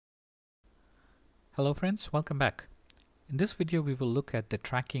Hello friends, welcome back. In this video we will look at the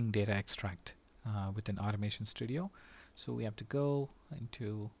tracking data extract within Automation Studio. So we have to go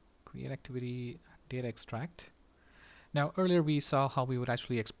into create activity, data extract. Now earlier we saw how we would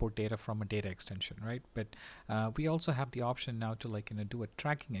actually export data from a data extension, right? But we also have the option now to do a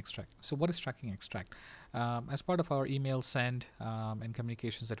tracking extract. So what is tracking extract? As part of our email send and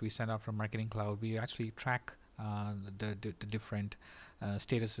communications that we send out from Marketing Cloud, we actually track the different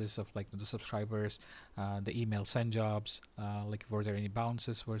statuses of the subscribers, the email send jobs, were there any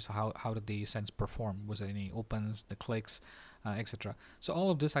bounces, how did the sends perform, was there any opens, the clicks, etc. So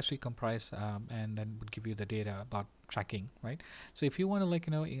all of this actually comprise and then would give you the data about tracking, right? So if you want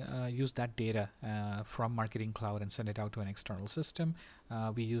to use that data from Marketing Cloud and send it out to an external system,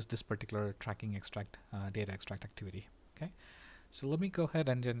 we use this particular tracking extract data extract activity. Okay. So let me go ahead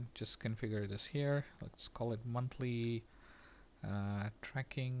and then just configure this here. Let's call it monthly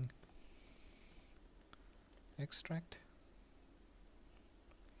tracking extract.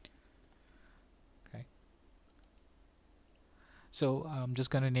 Okay. So I'm just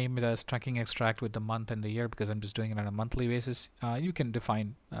going to name it as tracking extract with the month and the year because I'm just doing it on a monthly basis. You can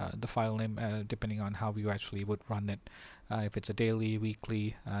define the file name depending on how you actually would run it. If it's a daily,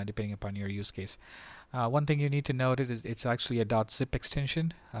 weekly, depending upon your use case. One thing you need to note is it's actually a .zip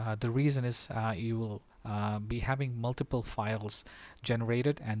extension. The reason is you will be having multiple files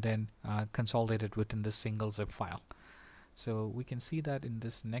generated and then consolidated within this single zip file. So we can see that in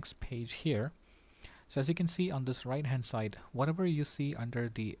this next page here. So as you can see on this right hand side, whatever you see under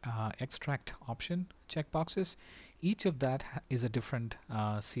the extract option checkboxes, each of that is a different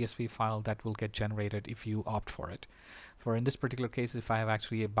CSV file that will get generated if you opt for it. For in this particular case, if I have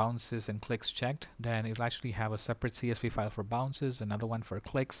actually bounces and clicks checked, then it will actually have a separate CSV file for bounces, another one for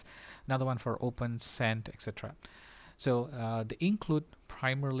clicks, another one for open, sent, etc. So the include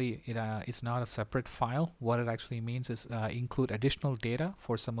primarily it's not a separate file. What it actually means is include additional data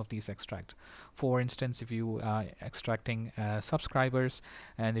for some of these extract. For instance, if you extracting subscribers,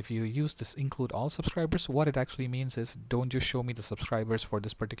 and if you use this include all subscribers, what it actually means is don't just show me the subscribers for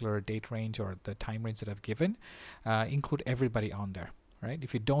this particular date range or the time range that I've given. Include everybody on there. Right?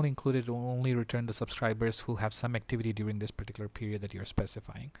 If you don't include it, it will only return the subscribers who have some activity during this particular period that you're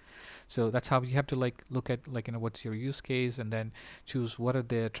specifying. So that's how you have to look at what's your use case, and then choose what are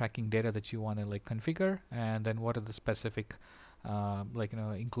the tracking data that you want to configure, and then what are the specific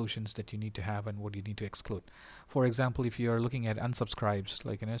inclusions that you need to have and what you need to exclude. For example, if you are looking at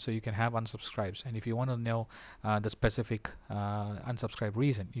unsubscribes, so you can have unsubscribes, and if you want to know the specific unsubscribe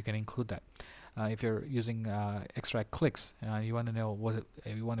reason, you can include that. If you're using extract clicks, you want to know what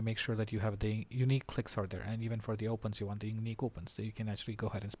you want to make sure that you have the unique clicks are there, and even for the opens, you want the unique opens. So you can actually go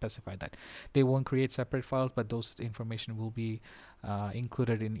ahead and specify that. They won't create separate files, but those information will be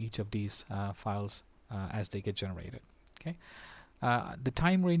included in each of these files as they get generated. Okay. The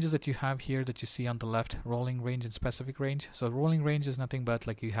time ranges that you have here that you see on the left, rolling range and specific range. So rolling range is nothing but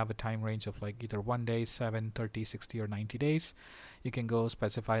you have a time range of either 1 day, 7, 30, 60 or 90 days. You can go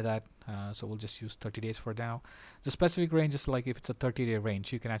specify that. So we'll just use 30 days for now. The specific range is if it's a 30-day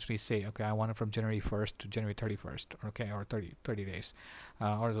range, you can actually say, okay, I want it from January 1st to January 31st, okay, or 30 days,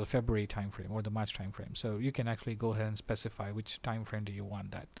 or the February time frame or the March time frame. So you can actually go ahead and specify which time frame do you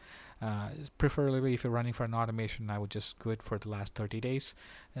want that. Preferably if you're running for an automation, I would just go it for the last 30 days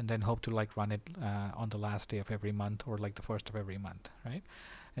and then hope to run it on the last day of every month or the first of every month, right?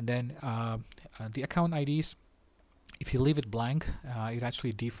 And then the account IDs, if you leave it blank, it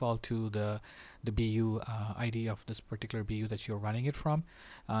actually default to the BU ID of this particular BU that you're running it from.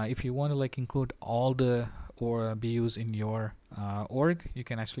 If you want to include all the BUs in your org, you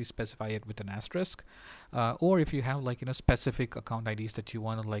can actually specify it with an asterisk. Or if you have specific account IDs that you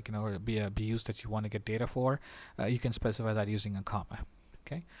want to or BUs that you want to get data for, you can specify that using a comma.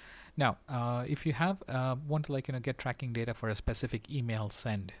 Okay. Now, if you have want to get tracking data for a specific email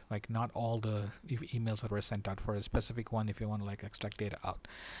send, not all the emails that were sent out, for a specific one, if you want to extract data out,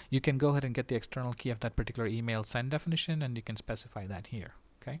 you can go ahead and get the external key of that particular email send definition, and you can specify that here.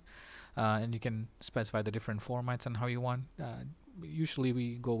 Okay, and you can specify the different formats and how you want. Usually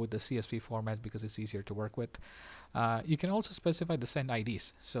we go with the CSV format because it's easier to work with. You can also specify the send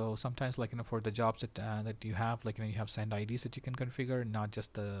IDs. So sometimes for the jobs that you have, you have send IDs that you can configure, not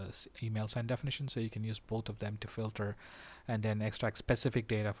just the email send definition. So you can use both of them to filter and then extract specific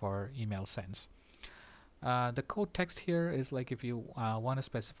data for email sends. The code text here is if you want to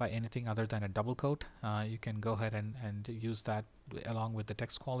specify anything other than a double quote, you can go ahead and use that along with the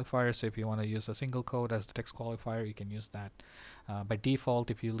text qualifier. So if you want to use a single quote as the text qualifier, you can use that. By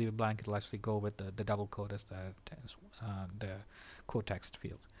default, if you leave it blank, it'll actually go with the double quote as the quote text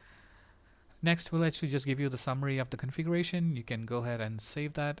field. Next, we'll actually just give you the summary of the configuration. You can go ahead and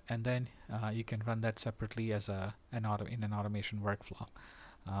save that, and then you can run that separately as in an automation workflow.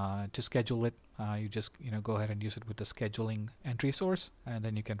 To schedule it, you just go ahead and use it with the scheduling entry source, and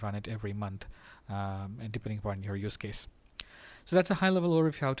then you can run it every month, and depending upon your use case. So that's a high-level overview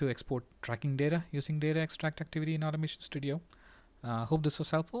of how to export tracking data using DataExtract activity in Automation Studio. Hope this was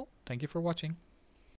helpful. Thank you for watching.